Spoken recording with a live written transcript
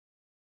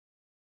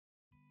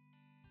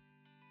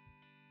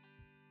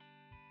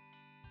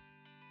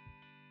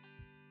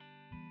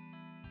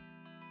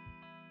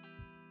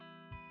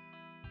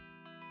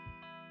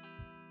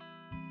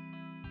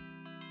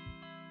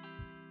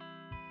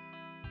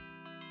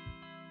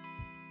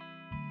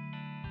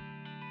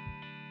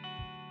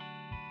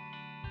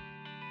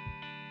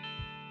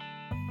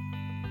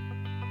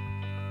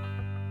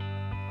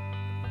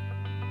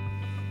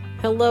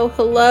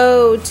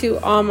Hello to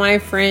all my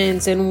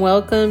friends, and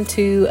welcome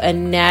to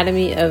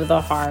Anatomy of the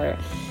Heart.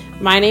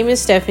 My name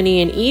is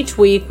Stephanie, and each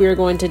week we are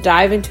going to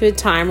dive into a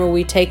time where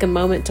we take a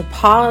moment to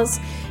pause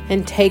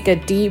and take a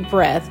deep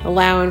breath,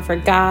 allowing for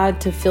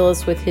God to fill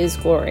us with His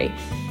glory.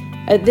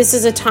 This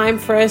is a time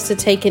for us to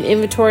take an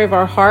inventory of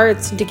our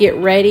hearts, to get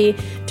ready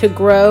to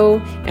grow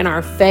in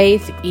our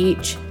faith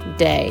each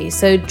day.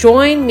 So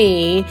join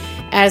me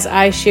as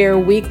I share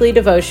weekly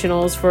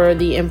devotionals for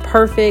the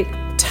imperfect,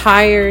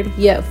 tired,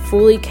 yet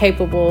fully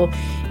capable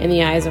in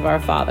the eyes of our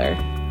Father.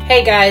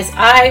 Hey guys,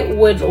 I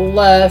would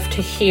love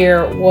to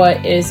hear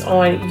what is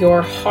on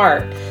your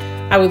heart.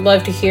 I would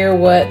love to hear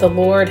what the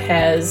Lord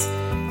has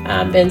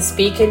been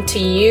speaking to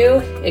you,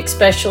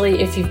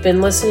 especially if you've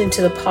been listening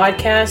to the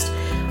podcast.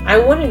 I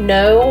want to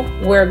know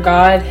where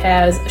God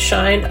has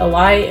shined a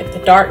light in the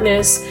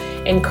darkness,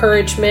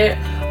 encouragement,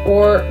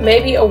 or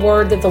maybe a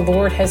word that the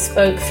Lord has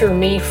spoke through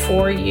me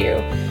for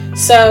you.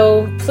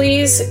 So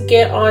please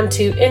get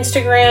onto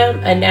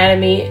Instagram,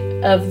 Anatomy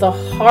of the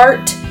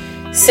Heart.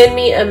 Send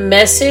me a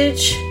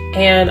message,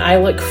 and I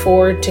look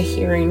forward to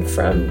hearing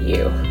from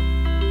you.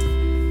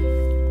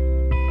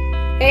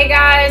 Hey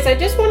guys, I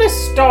just want to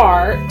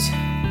start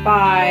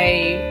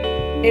by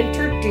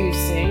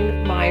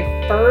introducing my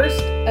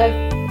first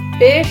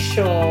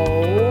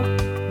official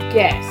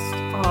guest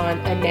on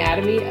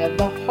Anatomy of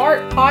the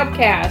Heart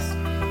podcast.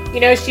 You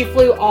know, she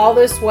flew all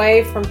this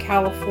way from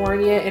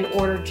California in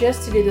order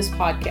just to do this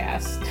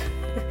podcast.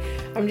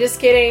 I'm just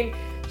kidding.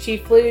 She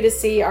flew to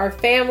see our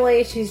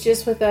family. She's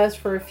just with us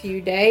for a few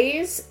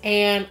days.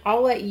 And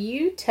I'll let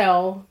you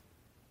tell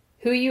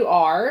who you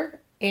are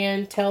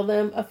and tell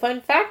them a fun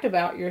fact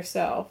about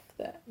yourself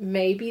that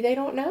maybe they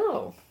don't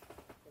know.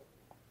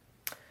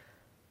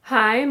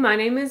 Hi, my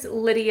name is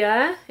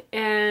Lydia,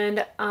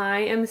 and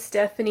I am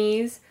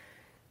Stephanie's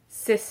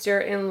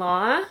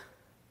sister-in-law.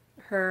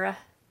 Her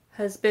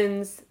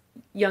husband's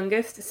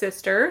youngest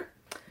sister.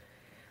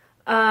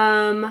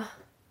 Fun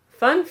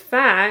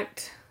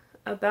fact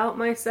about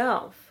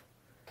myself.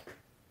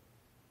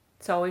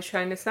 It's always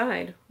trying to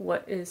decide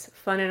what is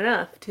fun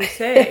enough to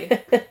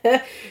say.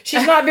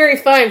 She's not very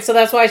fun, so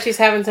that's why she's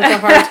having such a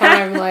hard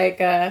time.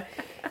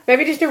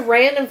 Maybe just a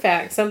random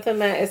fact, something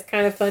that is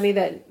kind of funny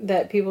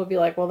that people will be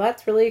like, well,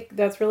 that's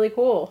really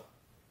cool.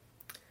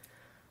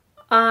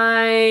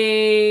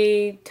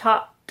 I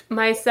taught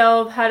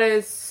myself how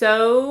to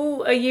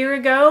sew a year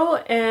ago,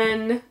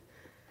 and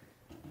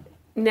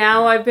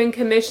now I've been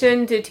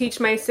commissioned to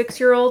teach my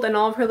 6-year-old and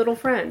all of her little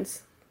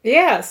friends.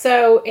 Yeah,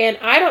 and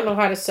I don't know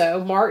how to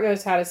sew. Mark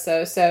knows how to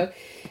sew. So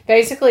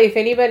basically, if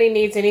anybody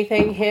needs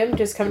anything,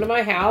 just come to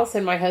my house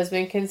and my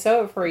husband can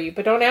sew it for you.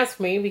 But don't ask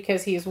me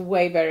because he's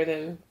way better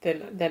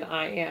than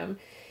I am.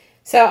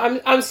 So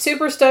I'm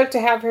super stoked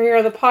to have her here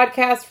on the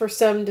podcast for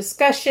some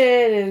discussion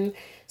and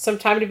some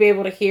time to be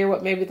able to hear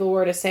what maybe the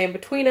Lord is saying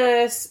between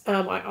us.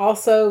 I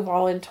also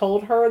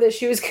voluntold her that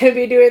she was going to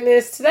be doing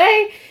this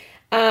today.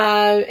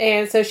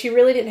 And so she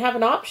really didn't have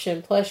an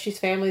option. Plus she's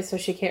family, so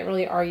she can't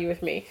really argue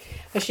with me.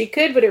 But she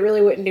could, but it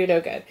really wouldn't do no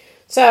good.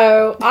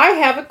 So I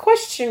have a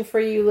question for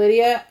you,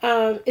 Lydia.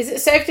 Is it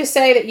safe to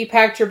say that you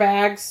packed your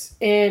bags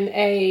in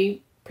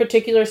a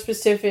particular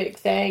specific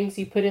things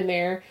you put in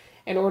there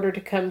in order to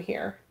come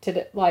here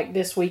to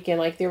this weekend?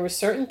 Like there were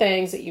certain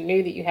things that you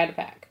knew that you had to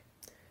pack.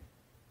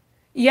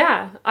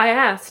 Yeah, I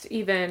asked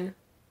even,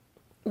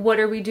 what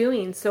are we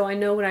doing? So I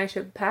know what I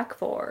should pack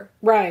for.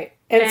 Right.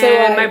 And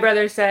so my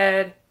brother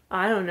said,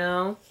 I don't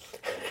know.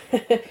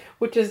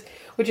 which is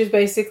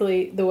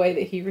basically the way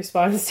that he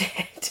responds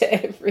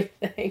to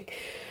everything.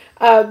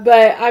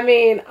 But I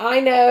mean, I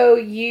know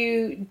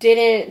you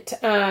didn't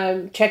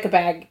check a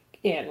bag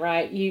in,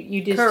 right?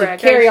 You just did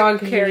carry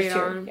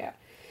on. Yeah.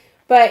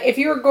 But if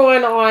you were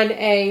going on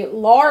a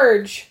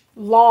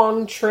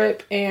long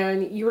trip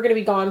and you were going to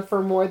be gone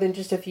for more than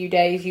just a few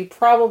days, you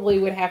probably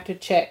would have to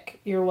check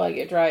your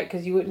luggage, right?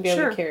 Because you wouldn't be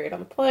able to carry it on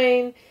the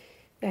plane.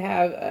 They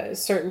have a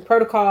certain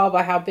protocol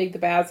about how big the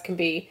bags can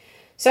be.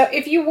 So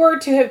if you were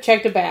to have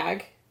checked a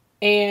bag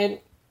and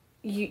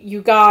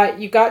you got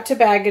to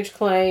baggage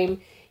claim,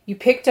 you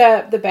picked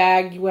up the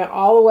bag, you went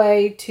all the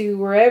way to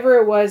wherever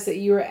it was that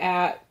you were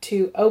at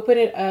to open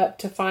it up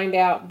to find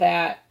out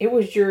that it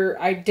was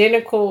your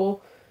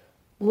identical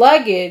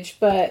luggage,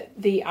 but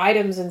the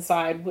items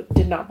inside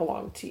did not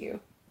belong to you.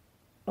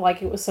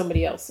 Like it was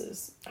somebody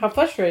else's. How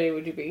frustrated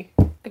would you be?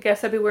 I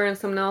guess I'd be wearing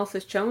someone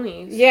else's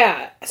chonies.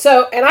 Yeah.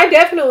 So, and I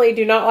definitely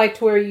do not like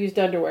to wear used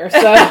underwear. So,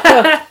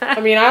 I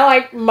mean, I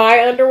like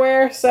my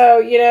underwear.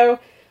 So,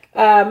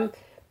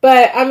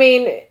 but I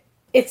mean,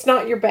 it's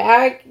not your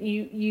bag.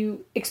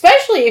 You,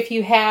 especially if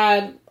you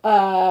had,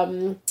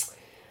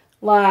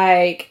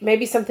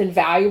 maybe something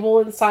valuable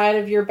inside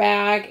of your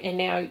bag and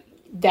now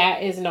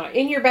that is not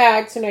in your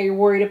bag. So now you're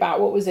worried about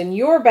what was in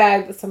your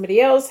bag that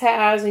somebody else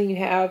has, and you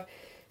have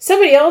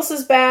somebody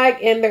else's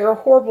bag and they're a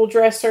horrible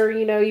dresser.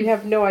 You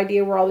have no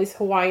idea where all these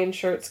Hawaiian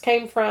shirts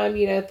came from,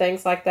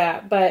 things like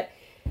that. But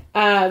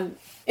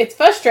it's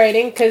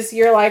frustrating because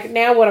you're like,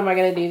 now what am I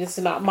going to do? This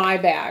is not my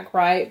bag,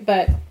 right?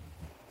 But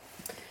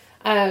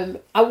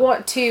I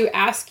want to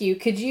ask you,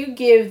 could you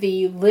give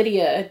the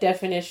Lydia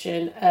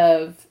definition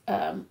of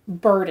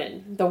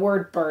burden, the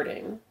word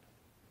burden?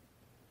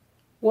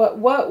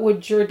 What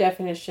would your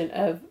definition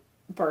of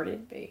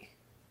burden be?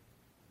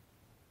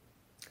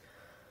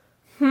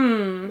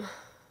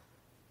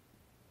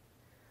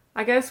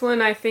 I guess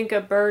when I think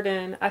of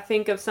burden, I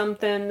think of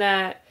something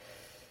that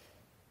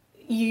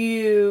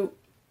you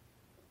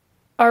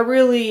are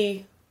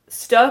really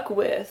stuck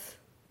with.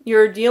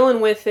 You're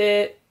dealing with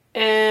it,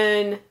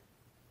 and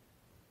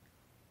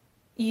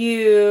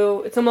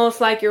it's almost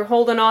like you're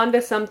holding on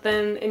to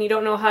something and you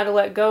don't know how to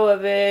let go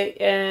of it,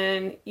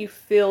 and you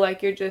feel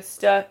like you're just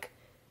stuck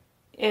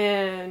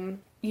and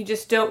you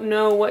just don't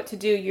know what to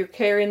do. You're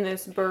carrying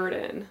this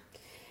burden.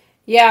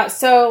 Yeah,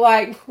 so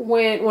like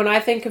when I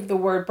think of the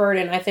word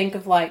burden, I think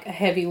of like a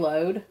heavy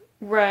load.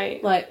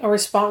 Right. Like a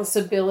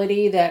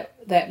responsibility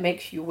that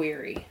makes you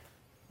weary.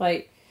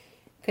 Like,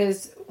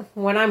 because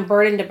when I'm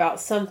burdened about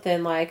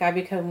something, like I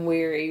become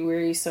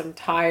wearisome,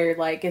 tired,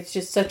 like it's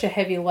just such a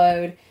heavy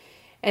load.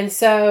 And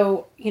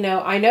so,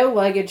 I know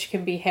luggage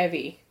can be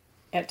heavy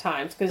at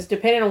times, because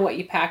depending on what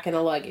you pack in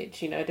a luggage,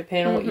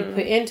 depending on what you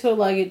put into a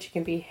luggage, it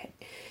can be,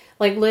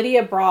 like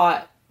Lydia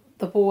brought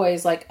the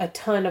boys like a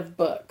ton of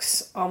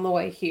books on the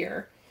way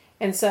here.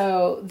 And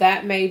so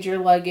that made your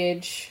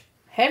luggage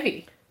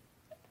heavy.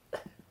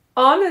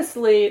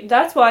 Honestly,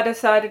 that's why I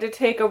decided to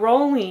take a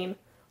rolling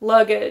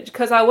luggage,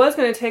 because I was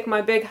going to take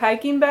my big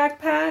hiking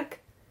backpack.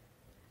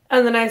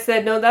 And then I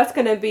said, no, that's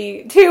going to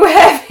be too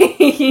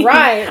heavy.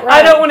 Right.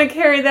 I don't want to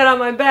carry that on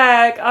my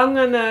back. I'm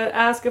going to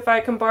ask if I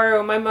can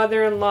borrow my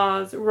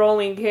mother-in-law's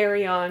rolling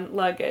carry-on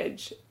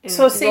luggage and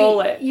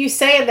roll it. You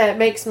saying that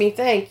makes me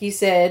think. You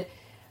said,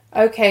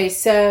 okay,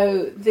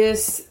 so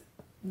this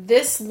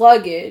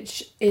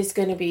luggage is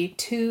going to be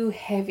too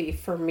heavy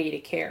for me to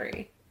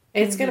carry.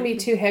 It's going to be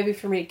too heavy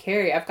for me to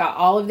carry. I've got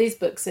all of these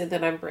books in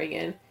that I'm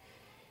bringing.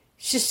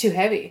 It's just too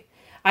heavy.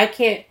 I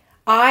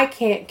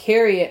can't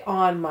carry it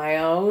on my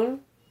own.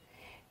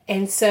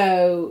 And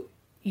so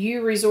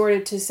you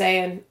resorted to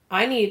saying,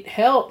 I need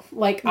help.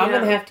 Like, I'm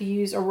going to have to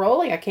use a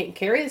rolling. I can't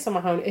carry this on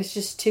my own. It's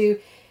just too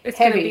heavy. It's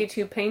going to be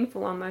too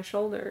painful on my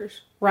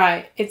shoulders.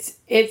 Right.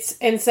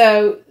 And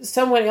so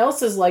someone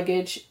else's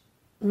luggage,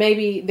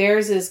 maybe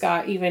theirs has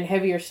got even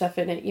heavier stuff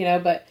in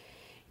it, but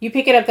you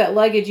picking up that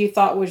luggage you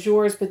thought was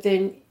yours, but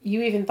then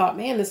you even thought,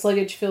 man, this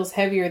luggage feels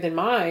heavier than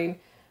mine.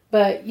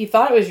 But you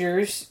thought it was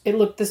yours. It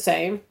looked the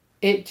same.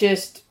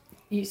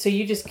 So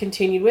you just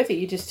continued with it.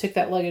 You just took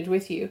that luggage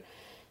with you.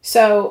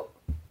 So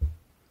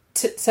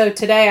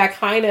today I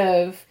kind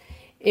of,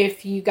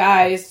 if you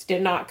guys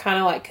did not kind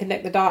of like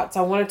connect the dots,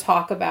 I want to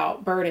talk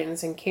about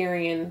burdens and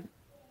carrying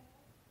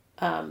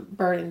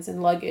burdens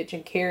and luggage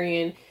and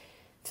carrying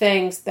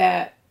things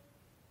that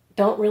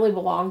don't really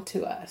belong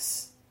to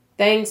us.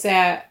 Things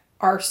that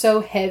are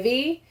so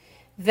heavy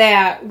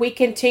that we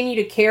continue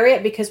to carry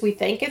it because we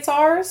think it's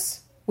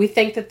ours. We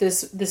think that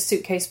this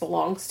suitcase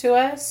belongs to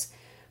us.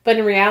 But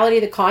in reality,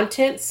 the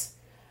contents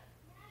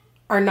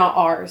are not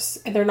ours.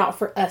 And they're not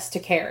for us to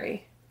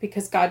carry.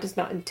 Because God does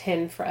not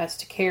intend for us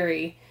to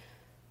carry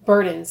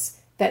burdens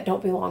that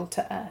don't belong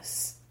to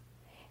us.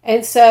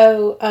 And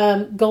so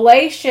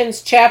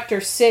Galatians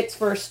chapter 6,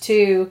 verse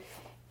 2,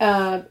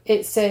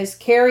 it says,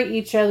 carry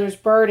each other's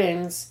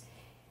burdens,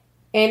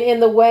 and in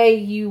the way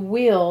you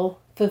will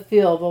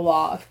fulfill the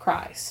law of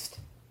Christ.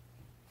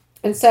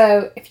 And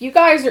so if you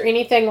guys are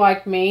anything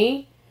like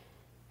me,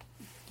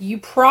 you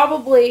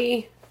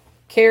probably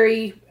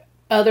carry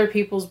other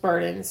people's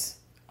burdens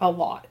a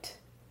lot.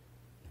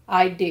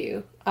 I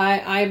do.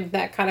 I'm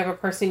that kind of a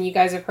person. You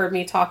guys have heard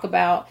me talk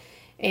about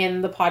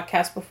in the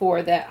podcast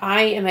before that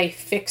I am a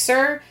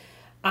fixer.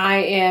 I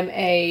am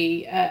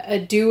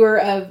a doer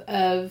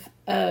of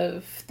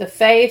the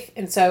faith.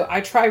 And so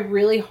I try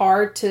really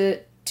hard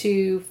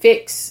to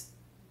fix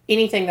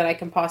anything that I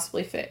can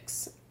possibly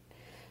fix.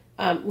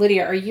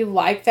 Lydia, are you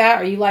like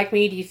that? Are you like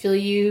me? Do you feel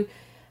you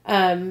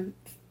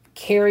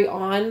carry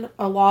on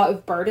a lot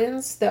of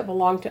burdens that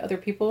belong to other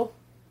people?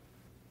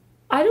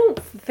 I don't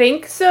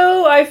think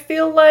so. I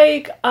feel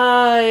like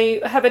I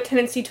have a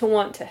tendency to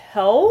want to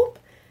help.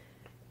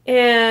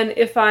 And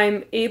if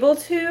I'm able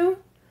to,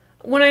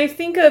 when I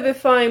think of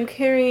if I'm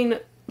carrying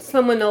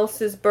someone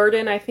else's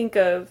burden, I think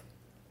of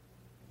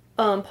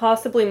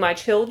possibly my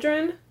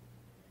children.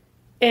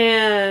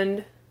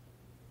 And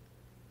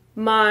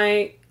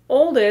my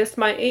oldest,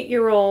 my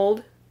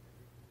 8-year-old,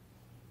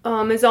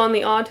 is on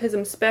the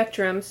autism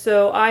spectrum.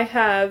 So I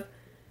have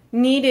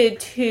needed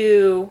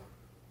to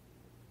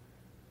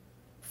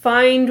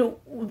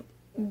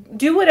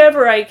do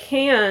whatever I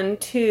can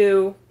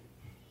to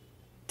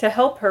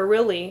help her,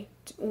 really.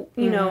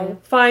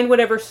 Find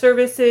whatever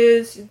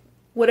services,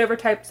 whatever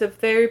types of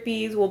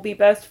therapies will be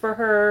best for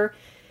her.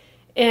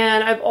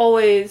 And I've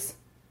always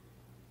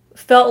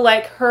felt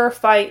like her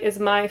fight is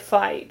my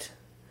fight.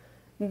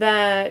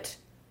 That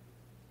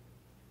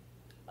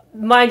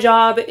my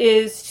job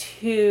is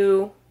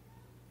to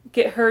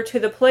get her to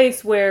the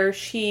place where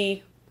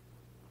she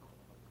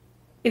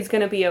is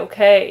going to be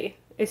okay.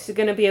 Is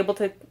going to be able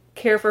to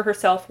care for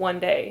herself one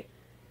day.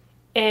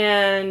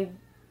 And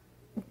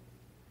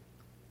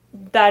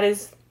that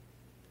is,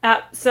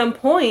 at some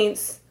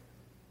points,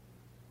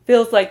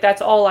 feels like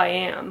that's all I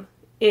am.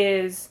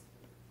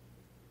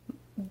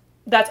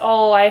 That's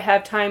all I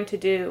have time to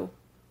do.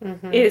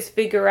 Mm-hmm. Is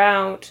figure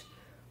out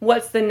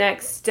what's the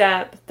next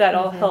step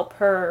that'll mm-hmm. help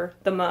her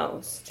the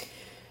most.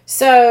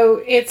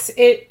 So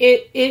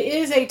it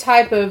is a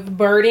type of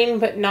burden,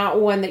 but not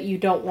one that you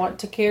don't want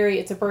to carry.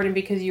 It's a burden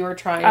because you are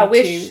trying to... I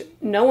wish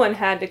no one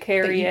had to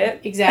carry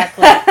it.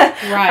 Exactly.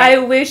 Right. I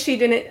wish she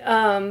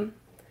didn't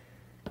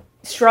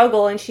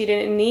struggle and she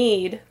didn't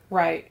need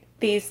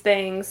these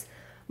things.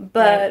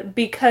 But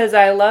because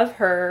I love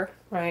her...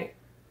 Right.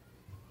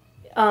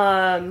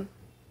 Mm-hmm.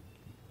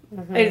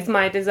 It's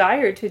my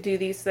desire to do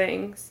these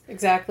things.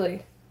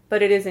 Exactly.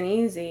 But it isn't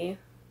easy.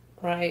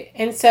 Right.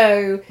 And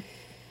so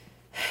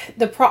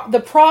the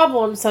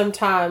problem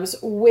sometimes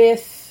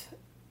with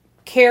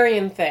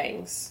carrying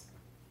things,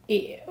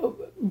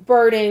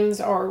 burdens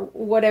or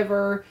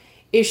whatever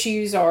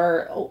issues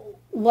or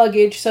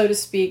luggage, so to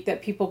speak,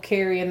 that people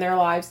carry in their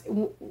lives,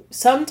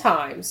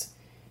 sometimes,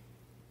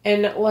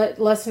 and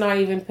let's not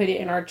even put it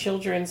in our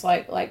children's,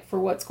 like for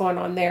what's going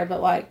on there,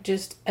 but like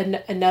just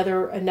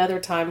another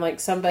time, like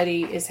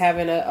somebody is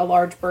having a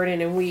large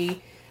burden and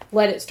we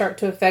let it start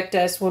to affect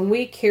us. When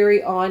we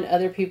carry on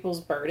other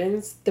people's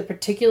burdens, the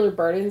particular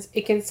burdens,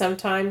 it can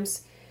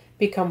sometimes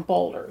become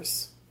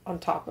boulders on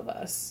top of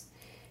us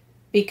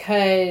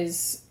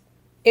because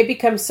it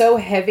becomes so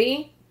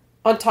heavy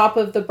on top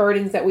of the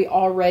burdens that we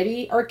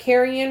already are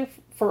carrying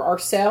for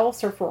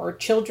ourselves or for our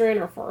children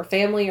or for our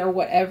family or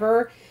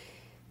whatever,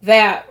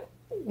 that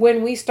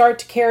when we start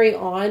to carry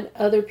on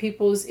other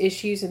people's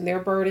issues and their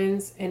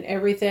burdens and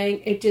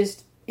everything,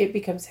 it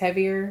becomes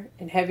heavier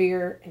and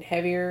heavier and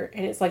heavier,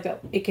 and it's like that.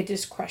 It could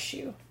just crush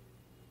you.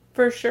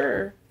 For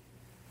sure.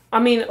 I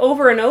mean,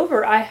 over and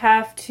over, I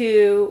have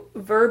to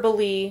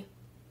verbally,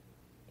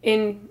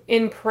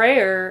 in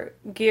prayer,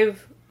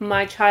 give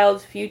my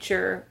child's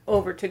future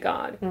over to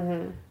God.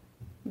 Mm-hmm.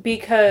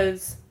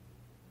 Because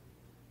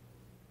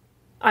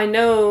I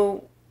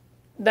know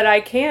that I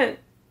can't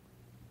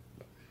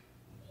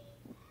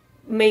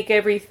make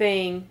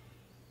everything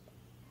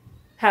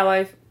how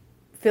I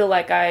feel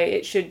like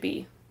it should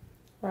be.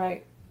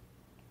 Right.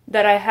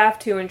 That I have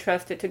to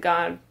entrust it to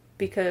God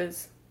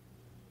because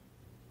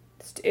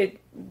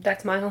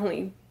that's my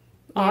only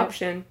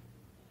option.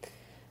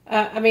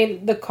 I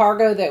mean, the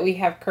cargo that we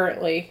have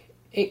currently,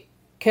 it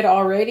could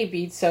already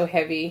be so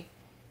heavy.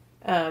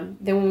 Then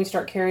when we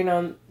start carrying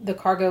on the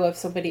cargo of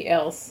somebody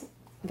else,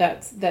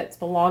 that's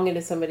belonging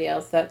to somebody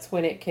else, that's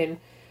when it can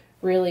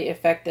really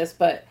affect us.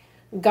 But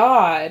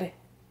God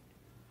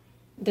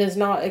does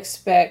not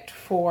expect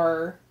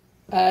for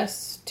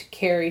us to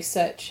carry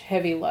such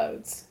heavy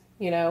loads.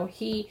 You know,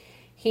 he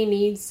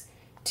needs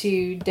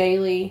to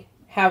daily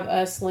have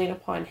us lean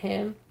upon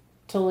him,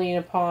 to lean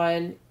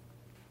upon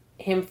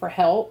him for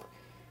help,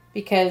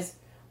 because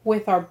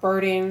with our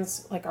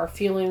burdens, like our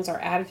feelings, our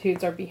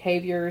attitudes, our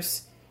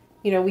behaviors,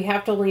 you know, we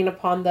have to lean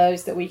upon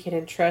those that we can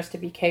entrust to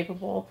be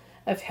capable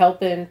of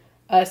helping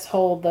us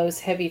hold those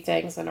heavy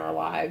things in our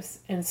lives.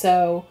 And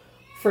so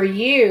for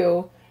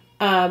you,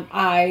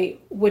 I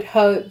would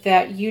hope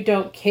that you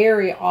don't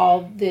carry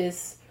all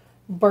this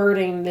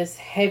burden, this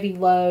heavy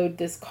load,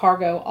 this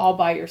cargo all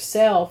by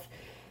yourself.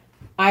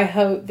 I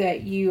hope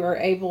that you are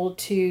able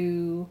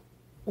to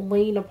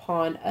lean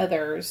upon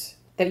others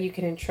that you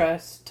can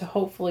entrust to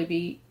hopefully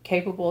be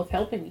capable of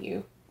helping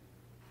you,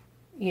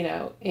 you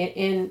know,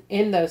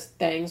 in those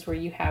things where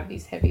you have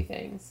these heavy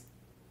things.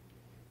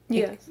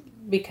 Yes.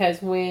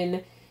 Because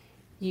when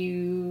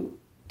you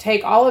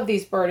take all of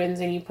these burdens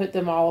and you put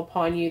them all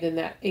upon you, then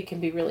that it can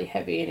be really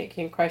heavy and it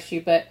can crush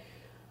you. But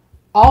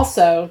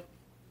also,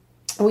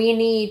 we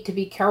need to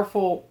be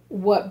careful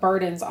what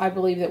burdens I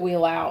believe that we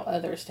allow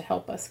others to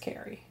help us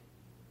carry.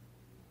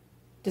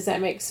 Does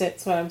that make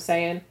sense what I'm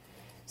saying?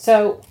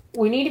 So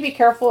we need to be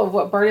careful of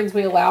what burdens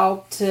we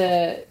allow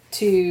to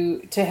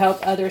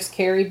help others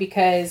carry,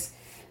 because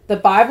the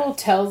Bible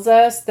tells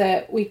us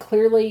that we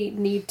clearly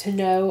need to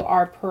know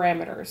our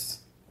parameters,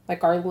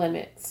 like our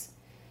limits.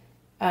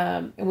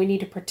 And we need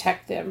to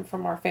protect them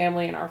from our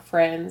family and our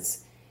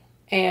friends.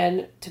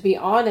 And to be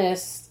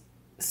honest,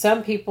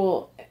 some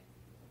people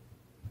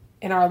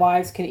in our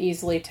lives can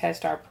easily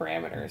test our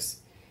parameters.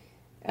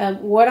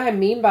 What I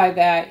mean by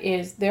that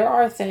is there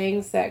are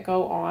things that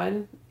go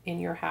on in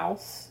your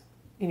house,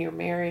 in your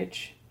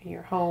marriage, in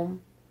your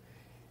home,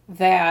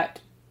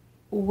 that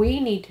we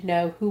need to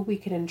know who we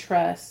can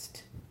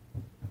entrust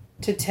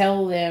to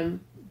tell them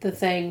the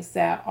things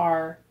that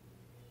are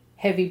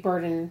heavy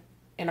burden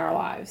in our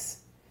lives.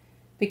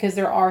 Because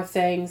there are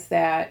things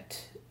that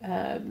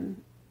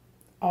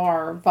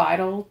are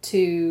vital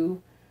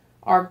to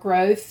our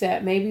growth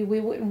that maybe we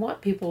wouldn't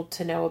want people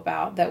to know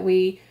about, that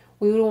we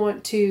would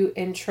want to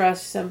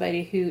entrust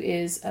somebody who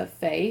is of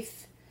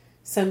faith,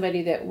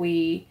 somebody that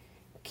we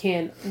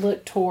can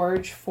look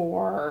towards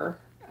for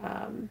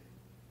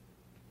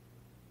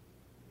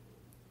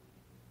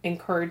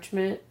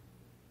encouragement,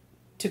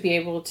 to be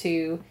able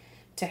to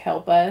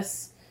help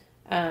us.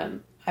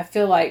 I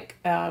feel like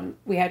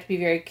we have to be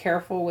very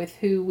careful with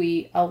who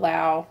we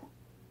allow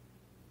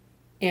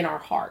in our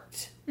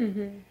heart.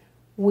 Mm-hmm.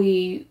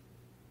 We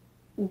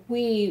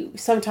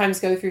sometimes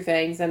go through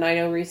things, and I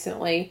know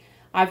recently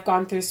I've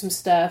gone through some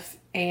stuff,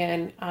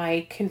 and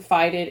I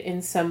confided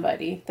in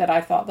somebody that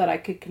I thought that I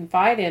could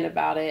confide in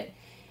about it,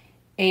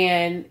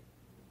 and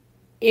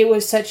it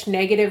was such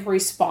negative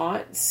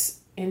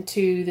response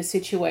into the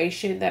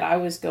situation that I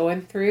was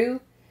going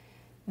through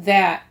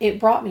that it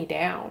brought me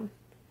down.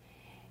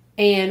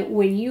 And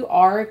when you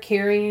are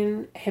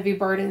carrying heavy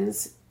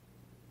burdens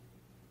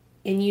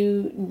and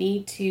you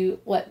need to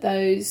let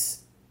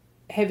those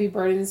heavy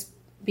burdens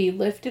be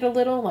lifted a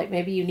little, like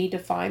maybe you need to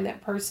find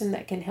that person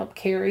that can help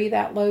carry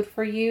that load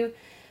for you,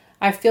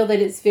 I feel that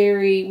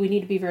we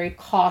need to be very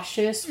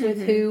cautious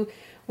with who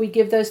we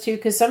give those to,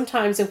 because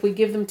sometimes if we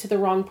give them to the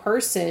wrong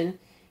person,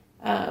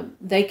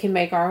 they can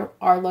make our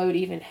load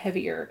even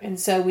heavier. And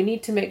so we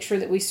need to make sure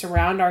that we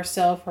surround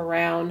ourselves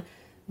around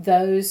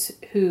those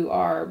who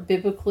are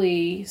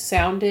biblically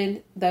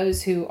sounded,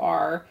 those who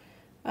are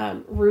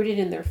rooted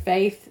in their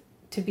faith,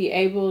 to be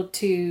able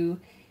to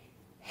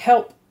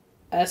help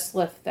us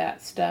lift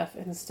that stuff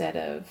instead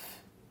of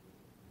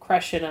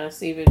crushing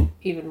us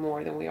even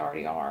more than we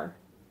already are.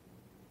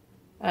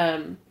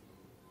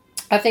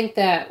 I think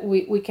that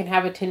we can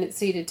have a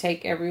tendency to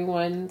take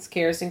everyone's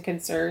cares and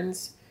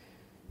concerns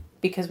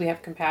because we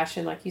have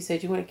compassion. Like you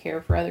said, you want to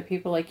care for other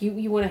people. Like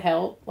you want to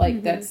help.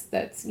 Like that's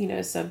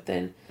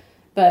something.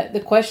 But the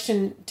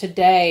question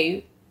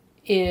today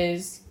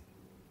is,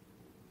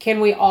 can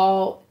we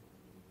all,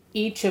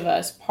 each of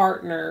us,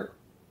 partner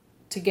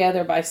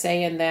together by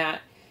saying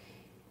that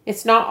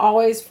it's not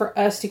always for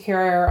us to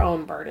carry our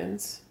own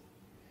burdens.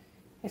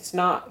 It's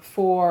not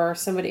for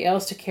somebody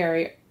else to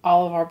carry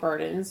all of our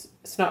burdens.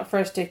 It's not for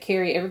us to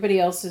carry everybody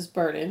else's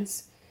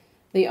burdens.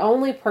 The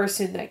only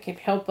person that can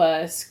help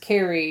us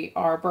carry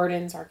our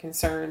burdens, our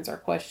concerns, our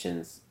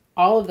questions,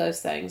 all of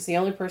those things, the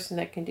only person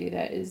that can do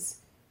that is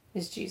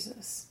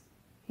Jesus.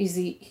 He's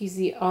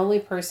the only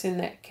person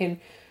that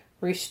can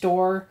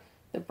restore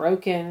the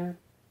broken,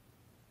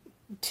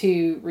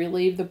 to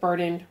relieve the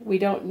burden. We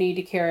don't need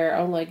to carry our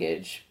own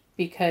luggage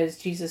because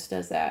Jesus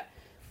does that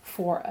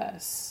for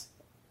us.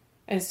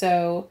 And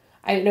so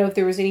I didn't know if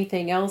there was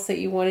anything else that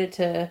you wanted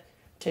to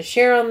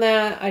share on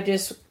that.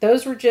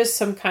 Those were just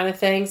some kind of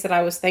things that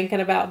I was thinking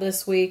about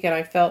this week, and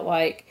I felt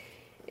like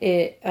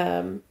it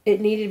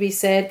needed to be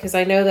said, because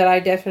I know that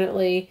I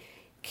definitely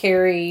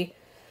carry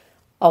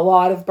a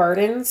lot of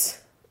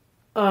burdens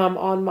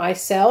on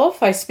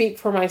myself. I speak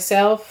for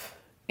myself,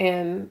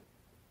 and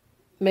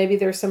maybe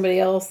there's somebody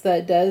else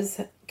that does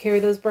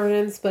carry those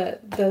burdens,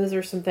 but those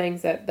are some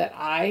things that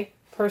I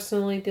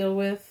personally deal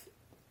with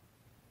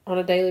on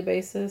a daily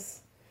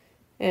basis.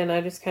 And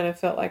I just kind of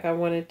felt like I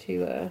wanted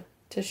to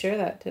share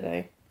that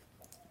today.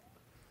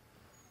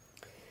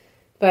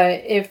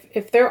 But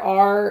if there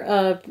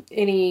are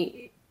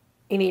any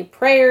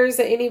prayers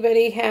that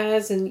anybody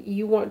has and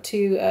you want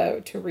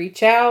to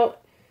reach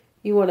out,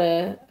 you want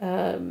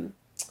to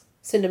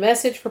send a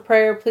message for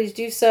prayer, please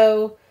do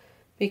so,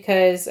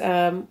 because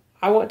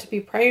I want to be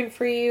praying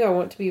for you. I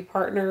want to be a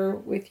partner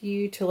with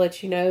you to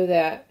let you know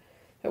that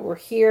we're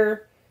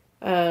here,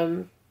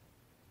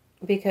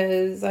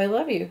 because I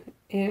love you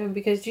and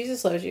because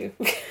Jesus loves you.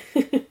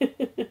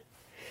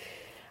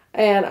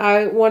 And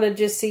I want to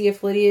just see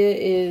if Lydia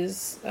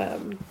is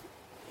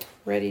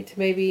ready to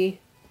maybe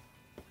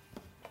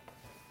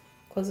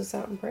close us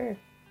out in prayer.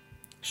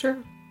 Sure.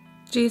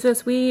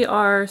 Jesus, we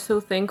are so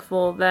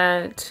thankful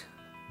that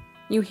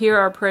you hear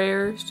our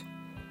prayers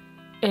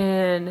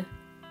and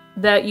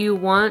that you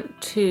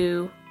want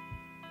to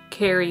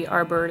carry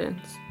our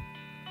burdens.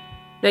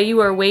 That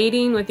you are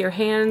waiting with your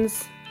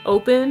hands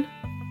open,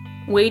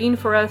 waiting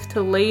for us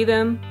to lay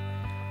them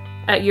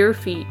at your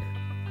feet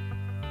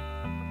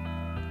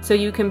so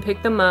you can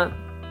pick them up.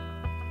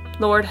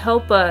 Lord,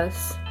 help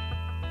us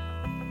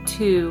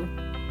to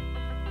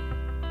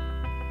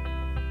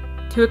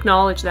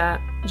acknowledge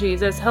that.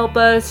 Jesus, help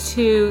us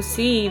to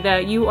see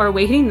that you are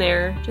waiting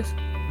there, just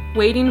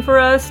waiting for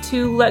us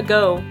to let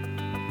go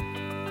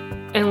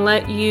and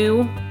let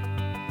you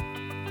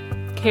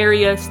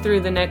carry us through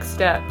the next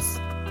steps.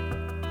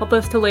 Help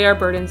us to lay our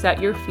burdens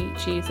at your feet,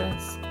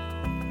 Jesus.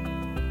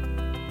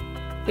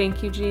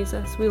 Thank you,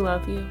 Jesus. We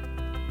love you.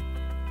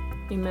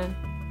 Amen.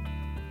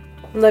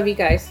 Love you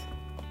guys.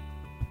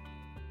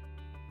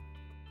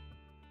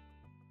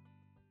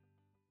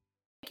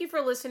 Thank you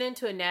for listening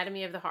to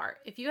Anatomy of the Heart.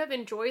 If you have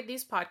enjoyed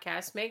these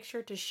podcasts, make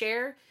sure to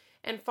share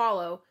and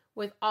follow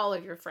with all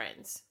of your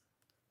friends.